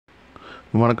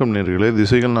வணக்கம் நேயர்களே,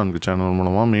 திசைகள் 4 சேனல்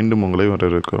மூலமாக மீண்டும் உங்களை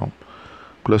வரவேற்கிறோம்.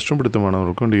 ப்ளஸ் டூ படித்த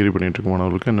மாணவர்களுக்கும் டிகிரி பண்ணிகிட்டு இருக்க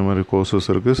மாணவர்களுக்கும் இந்த மாதிரி கோர்சஸ்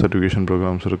இருக்குது, சர்டிஃபிகேஷன்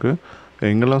ப்ரோக்ராம்ஸ் இருக்குது,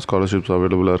 எங்கெல்லாம் ஸ்காலர்ஷிப்ஸ்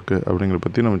அவைலபிளாக இருக்குது அப்படிங்கிற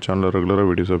பற்றி நம்ம சேனலில் ரெகுலராக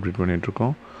வீடியோஸ் அப்டேட்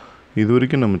பண்ணிகிட்ருக்கோம். இது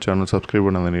வரைக்கும் நம்ம சேனல் சப்ஸ்கிரைப்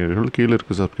பண்ணாத நேயர்கள் கீழே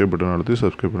இருக்க சப்ஸ்கிரைப் பட்டன் அழுத்தி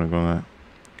சப்ஸ்கிரைப் பண்ணிக்கோங்க.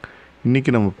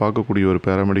 இன்றைக்கி நம்ம பார்க்கக்கூடிய ஒரு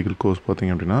பேராமெடிக்கல் கோர்ஸ்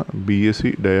பார்த்திங்க அப்படின்னா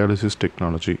B.Sc டயாலிசிஸ்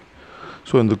டெக்னாலஜி.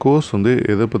 ஸோ இந்த கோர்ஸ்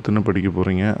எதை பற்றின படிக்க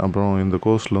போகிறீங்க, அப்புறம் இந்த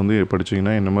கோர்ஸில்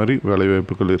படிச்சிங்கன்னா என்ன மாதிரி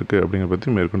வேலைவாய்ப்புகள் இருக்குது அப்படிங்கிற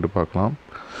பற்றி மேற்கொண்டு பார்க்கலாம்.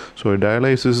 ஸோ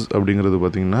டயாலிசிஸ் அப்படிங்கிறது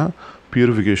பார்த்திங்கன்னா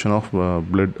பியூரிஃபிகேஷன் ஆஃப்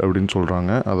பிளட் அப்படின்னு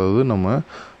சொல்கிறாங்க. அதாவது நம்ம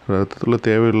ரத்தத்தில்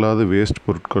தேவையில்லாத வேஸ்ட்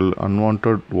பொருட்கள், அன்வான்ட்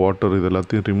வாட்டர் இது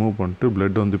எல்லாத்தையும் ரிமூவ் பண்ணிட்டு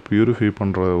பிளட் பியூரிஃபை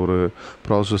பண்ணுற ஒரு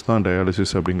ப்ராசஸ் தான்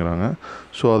டயாலிசிஸ் அப்படிங்கிறாங்க.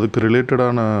 ஸோ அதுக்கு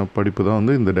ரிலேட்டடான படிப்பு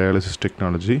தான் இந்த டயாலிசிஸ்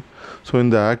டெக்னாலஜி. ஸோ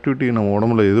இந்த ஆக்டிவிட்டி நம்ம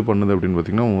உடம்புல எது பண்ணுது அப்படின்னு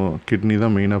பார்த்திங்கன்னா கிட்னி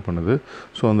தான் மெயினாக பண்ணுது.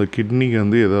 ஸோ அந்த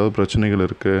கிட்னிக்கு ஏதாவது பிரச்சனைகள்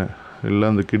இருக்குது, இல்லை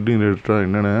அந்த கிட்னி ரிலேட்டடாக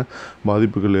என்னென்ன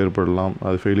பாதிப்புகள் ஏற்படலாம்,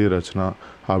 அது ஃபெயிலியர் ஆச்சுன்னா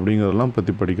அப்படிங்கிறதெல்லாம்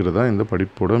பற்றி படிக்கிறது தான் இந்த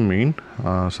படிப்போட மெயின்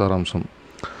சாராம்சம்.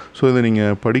 ஸோ இதை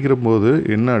நீங்கள் படிக்கிற போது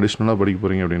என்ன அடிஷ்னலாக படிக்க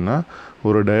போகிறீங்க அப்படின்னா,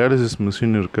 ஒரு டயாலிசிஸ்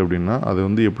மிஷின் இருக்குது அப்படின்னா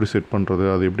அதை எப்படி செட் பண்ணுறது,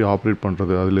 அதை எப்படி ஆப்ரேட்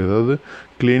பண்ணுறது, அதில் ஏதாவது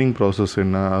க்ளீனிங் ப்ராசஸ்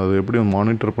என்ன, அதை எப்படி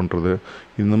மானிட்டர் பண்ணுறது,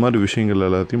 இந்த மாதிரி விஷயங்கள்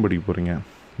எல்லாத்தையும் படிக்க போகிறீங்க.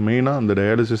 மெயினாக அந்த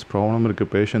டயாலிசிஸ் ப்ராப்ளம் இருக்க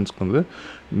பேஷண்ட்ஸ்க்கு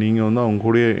நீங்கள் அவங்க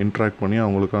கூட இன்ட்ராக்ட் பண்ணி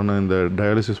அவங்களுக்கான இந்த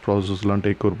டயாலிசிஸ் ப்ராசஸ்லாம்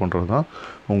டேக் ஓவர் பண்ணுறது தான்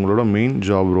உங்களோட மெயின்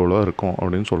ஜாப் ரோலாக இருக்கும்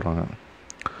அப்படின்னு சொல்கிறாங்க.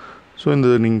 ஸோ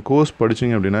நீங்கள் கோர்ஸ்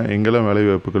படிச்சிங்க அப்படின்னா எங்கெல்லாம்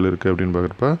வேலைவாய்ப்புகள் இருக்குது அப்படின்னு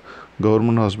பார்க்குறப்ப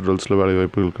கவர்மெண்ட் ஹாஸ்பிட்டல்ஸில்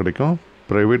வேலைவாய்ப்புகள் கிடைக்கும்,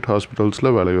 ப்ரைவேட்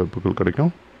ஹாஸ்பிட்டல்ஸில் வேலைவாய்ப்புகள்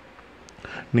கிடைக்கும்.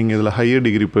 நீங்கள் இதில் ஹையர்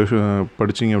டிகிரி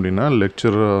படிச்சிங்க அப்படின்னா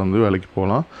லெக்சராக வேலைக்கு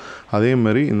போகலாம்.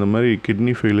 அதேமாதிரி இந்த மாதிரி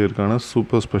கிட்னி ஃபெயிலியருக்கான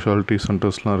சூப்பர் ஸ்பெஷாலிட்டி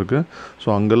சென்டர்ஸ்லாம் இருக்குது. ஸோ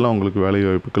அங்கெல்லாம் உங்களுக்கு வேலை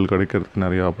வாய்ப்புகள் கிடைக்கிறதுக்கு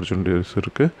நிறைய ஆப்பர்ச்சுனிட்டிஸ்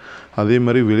இருக்குது. அதே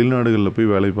மாதிரி வெளிநாடுகளில்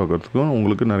போய் வேலை பார்க்குறதுக்கும்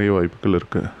உங்களுக்கு நிறைய வாய்ப்புகள்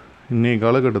இருக்குது. இன்றைய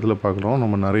காலகட்டத்தில் பார்க்குறோம்,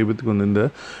 நம்ம நிறைய பேத்துக்கு இந்த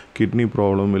கிட்னி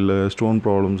ப்ராப்ளம், இல்லை ஸ்டோன்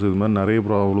ப்ராப்ளம்ஸ், இது மாதிரி நிறைய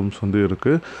ப்ராப்ளம்ஸ்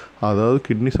இருக்குது. அதாவது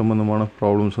கிட்னி சம்மந்தமான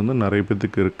ப்ராப்ளம்ஸ் நிறைய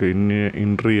பேத்துக்கு இருக்குது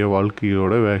இன்றைய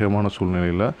வாழ்க்கையோட வேகமான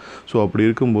சூழ்நிலையில். ஸோ அப்படி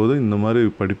இருக்கும்போது இந்த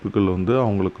மாதிரி படிப்புகள்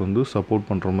அவங்களுக்கு சப்போர்ட்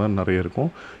பண்ணுற மாதிரி நிறைய இருக்கும்.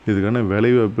 இதுக்கான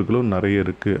வேலைவாய்ப்புகளும் நிறைய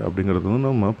இருக்குது அப்படிங்கிறது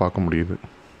நம்ம பார்க்க முடியுது.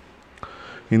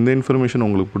 இந்த இன்ஃபர்மேஷன்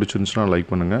உங்களுக்கு பிடிச்சிருந்துச்சுன்னா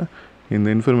லைக் பண்ணுங்கள். இந்த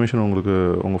இன்ஃபர்மேஷன் உங்களுக்கு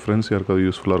உங்கள் ஃப்ரெண்ட்ஸ் யாருக்காவது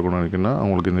யூஸ்ஃபுல்லாக இருக்கும்னு நினைக்கிறேன்னா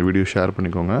அவங்களுக்கு இந்த வீடியோ ஷேர்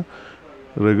பண்ணிக்கோங்க.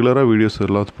 ரெகுலராக வீடியோஸ்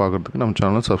எல்லாம் பார்க்குறதுக்கு நம்ம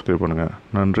சேனலை சப்ஸ்கிரைப் பண்ணுங்கள்.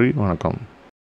 நன்றி, வணக்கம்.